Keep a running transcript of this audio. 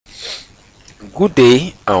Good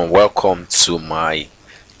day and welcome to my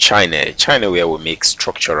channel where we make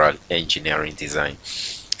structural engineering design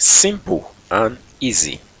simple and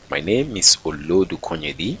easy. My name is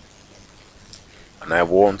Olodukonyedi and I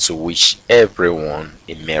want to wish everyone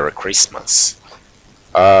a Merry Christmas.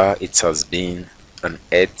 It has been an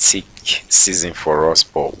hectic season for us,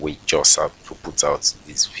 but we just have to put out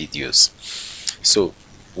these videos. So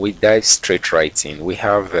we dive straight right in. We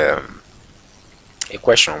have a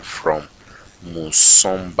question from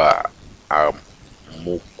Musomba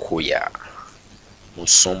Amukoya.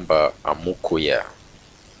 Musomba Amukoya.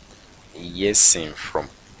 Yesim from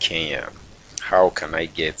Kenya. How can I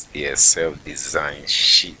get the Excel design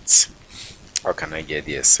sheet? How can I get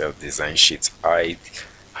the Excel design sheet? I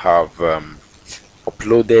have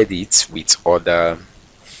uploaded it with other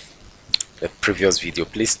previous video.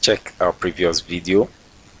 Please check our previous video,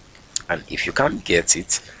 and if you can't get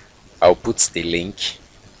it, I'll put the link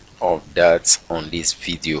of that on this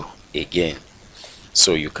video again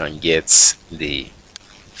so you can get the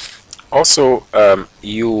also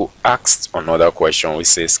you asked another question which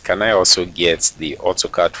says, can I also get the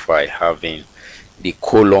AutoCAD file having the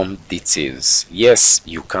column details? Yes,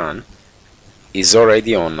 you can. It's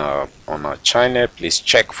already on our channel. Please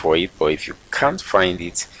check for it, but if you can't find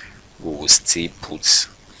it, we will still put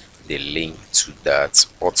the link to that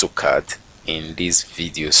AutoCAD in this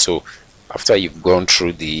video. So after you've gone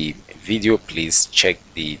through the video, please check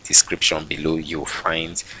the description below. You'll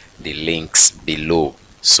find the links below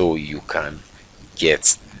so you can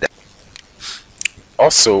get that.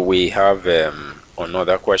 Also, we have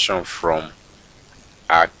another question from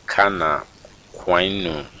Akana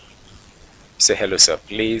Kwainu. Say, hello sir,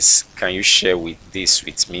 please can you share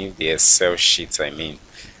with me the Excel sheet?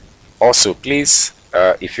 Also, please,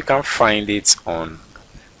 if you can't find it on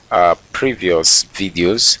previous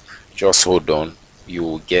videos, just hold on, you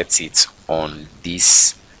will get it on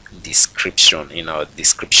this description, in our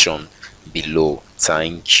description below.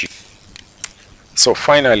 Thank you. So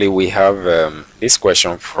finally, we have this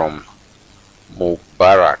question from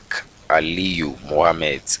Mubarak Aliyu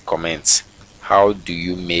Mohammed. Comments: how do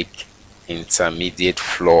you make intermediate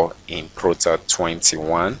floor in Prota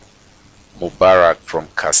 21? Mubarak from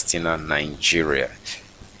Castina, Nigeria.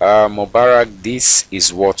 Mubarak, this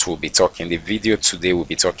is what we'll be talking. The video today will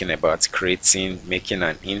be talking about making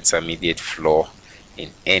an intermediate floor in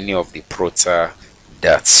any of the Prota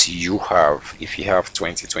that you have. If you have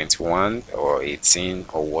 2021 or 18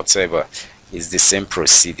 or whatever, it's the same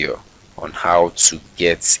procedure on how to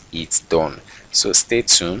get it done. So stay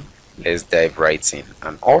tuned. Let's dive right in.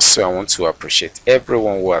 And also, I want to appreciate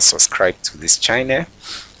everyone who has subscribed to this channel.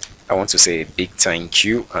 I want to say a big thank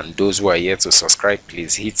you, and those who are yet to subscribe,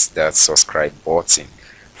 please hit that subscribe button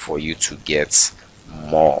for you to get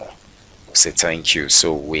more. Say thank you.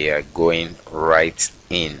 So we are going right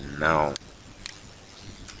in now.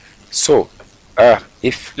 So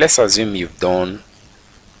if let's assume you've done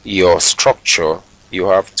your structure, you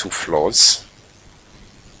have 2 floors,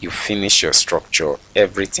 you finish your structure,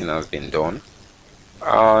 everything has been done,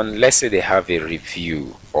 and let's say they have a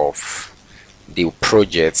review of the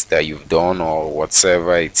projects that you've done or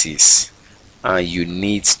whatever it is, and you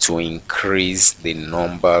need to increase the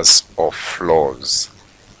numbers of floors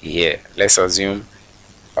here. Let's assume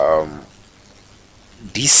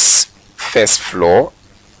this first floor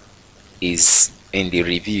is in the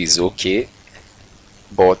review is okay,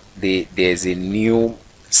 but there's a new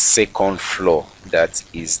second floor that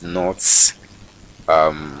is not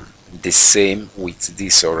the same with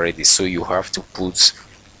this already, so you have to put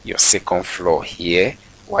your second floor here,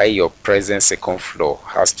 while your present second floor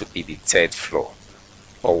has to be the 3rd floor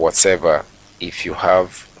or whatever. If you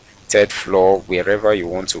have 3rd floor, wherever you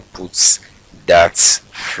want to put that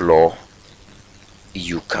floor,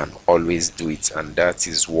 you can always do it, and that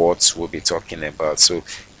is what we'll be talking about. So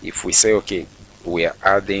if we say, okay, we are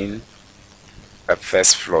adding a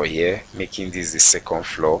 1st floor here, making this the 2nd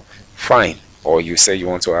floor, fine. Or you say you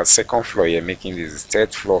want to add 2nd floor here, making this the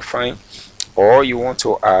 3rd floor, fine. Or you want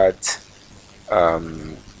to add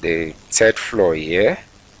the 3rd floor here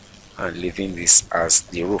and leaving this as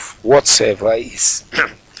the roof. Whatever is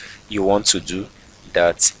you want to do,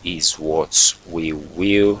 that is what we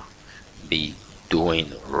will be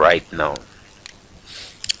doing right now.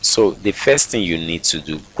 So the first thing you need to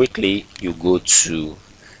do quickly, you go to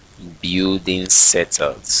building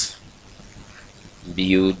setups.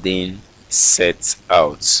 Building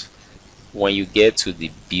setups. When you get to the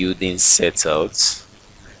building setups,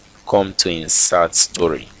 come to insert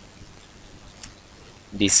story.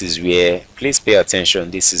 This is where, please pay attention,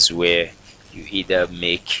 this is where you either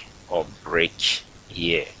make or break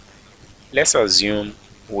here. Let's assume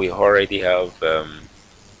we already have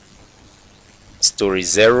story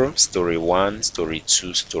 0, story 1, story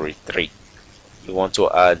 2, story 3. You want to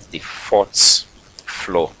add the 4th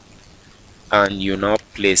floor, and you now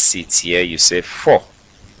place it here. You say 4,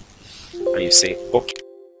 and you say okay.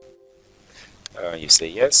 You say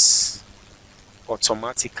yes.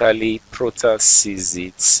 Automatically Prota sees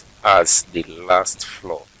it as the last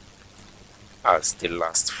floor.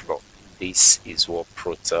 This is what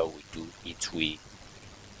Prota will do. It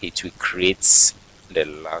will create the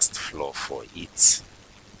last floor for it.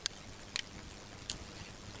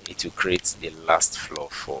 It will create the last floor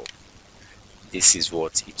for. This is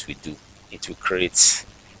what it will do. It will create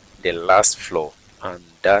the last floor, and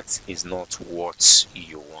that is not what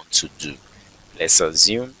you want to do. Let's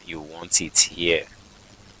assume you want it here,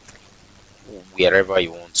 wherever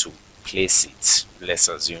you want to place it. Let's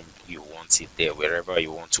assume you want it there, wherever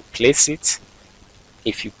you want to place it.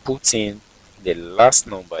 If you put in the last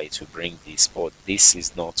number, it will bring this, but this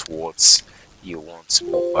is not what you want,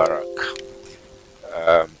 Mubarak.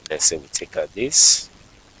 Let's say we take out this.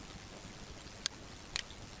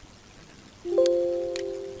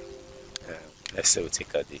 Let's say we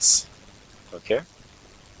take out this. Okay,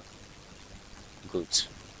 good.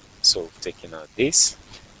 So we've taken out this.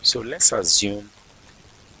 So let's assume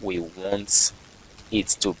we want it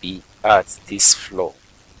to be at this floor,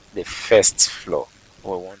 the first floor.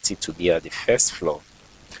 We want it to be at the first floor.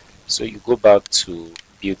 So you go back to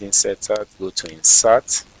building setup, go to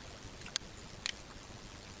insert,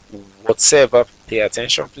 whatever, pay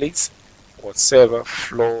attention please, whatever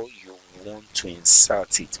floor you want to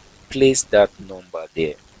insert it, place that number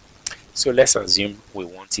there. So let's assume we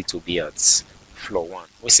want it to be at floor 1.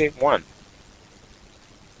 We say 1.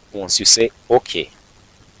 Once you say okay,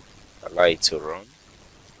 allow it to run.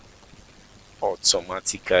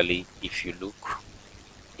 Automatically, if you look,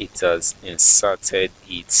 it has inserted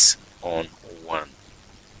it on 1.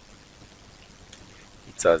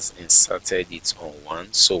 It has inserted it on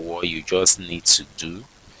 1. So what you just need to do,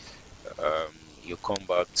 you come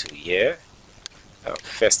back to here.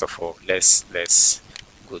 First of all, let's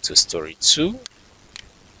go to story 2.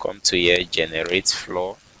 Come to here, generate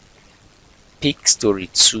floor. Pick story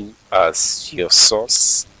 2 as your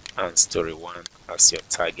source and story 1 as your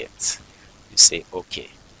target. You say okay.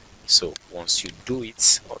 So once you do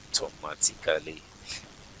it, automatically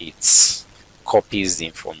it copies the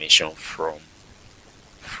information from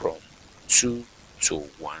 2 to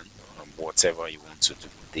 1, whatever you want to do.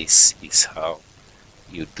 This is how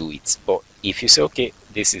you do it. But if you say okay,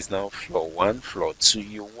 this is now floor 1, floor 2,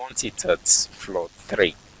 you want it at floor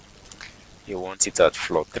 3. You want it at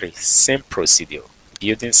floor 3. Same procedure.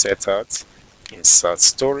 Building setup, insert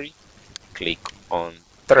story, click on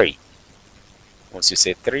 3. Once you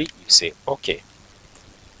say 3, you say okay.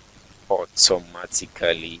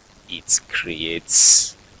 Automatically it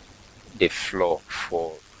creates the floor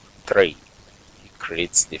for 3. It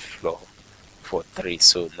creates the floor for 3.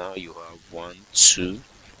 So now you have 1, 2,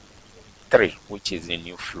 3, which is the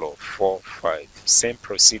new floor. 4, 5. Same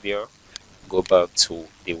procedure. Go back to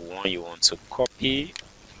the one you want to copy,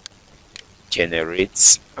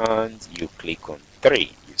 generate, and you click on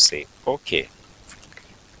 3. You say okay,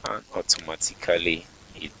 and automatically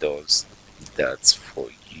it does that for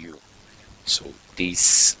you. So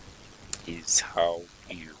this is how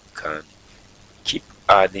you can keep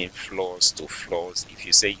adding floors to floors. If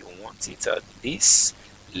you say you want it at this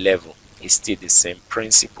level, it's still the same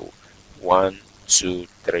principle. 1, 2,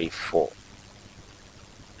 3, 4.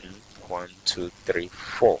 1, 2, 3,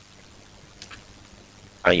 4,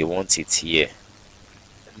 and you want it here.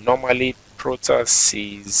 Normally Prota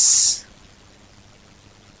sees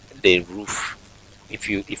the roof. If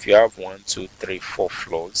you have 1, 2, 3, 4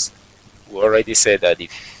 floors, we already said that the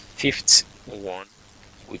 5th one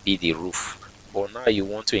will be the roof, but now you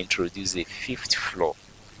want to introduce a 5th floor.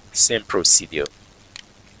 Same procedure.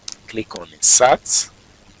 Click on insert,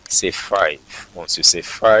 say 5. Once you say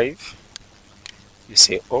 5, you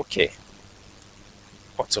say okay.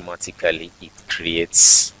 Automatically it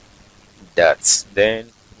creates that.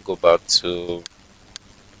 Then go back to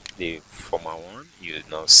the former one. You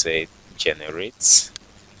now say generate.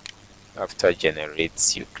 After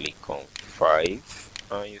generate, you click on 5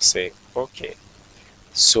 and you say okay.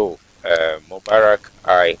 So Mubarak,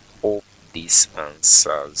 I hope this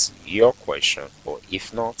answers your question, but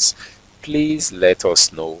if not, please let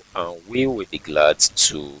us know and we will be glad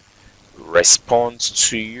to respond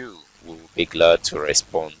to you. We will be glad to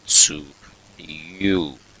respond to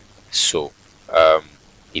you. So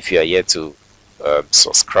if you are yet to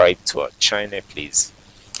subscribe to our channel, please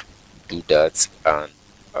do that, and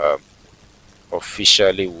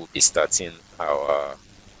officially we'll be starting our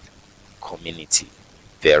community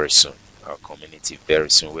very soon. Our community very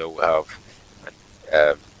soon, where we have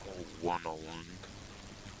an one-on-one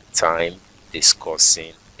time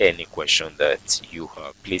discussing any question that you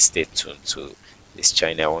have. Please stay tuned to this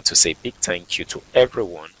channel. I want to say big thank you to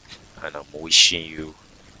everyone, and I'm wishing you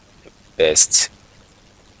the best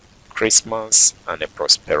Christmas and a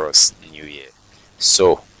prosperous New Year.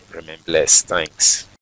 So remain blessed. Thanks.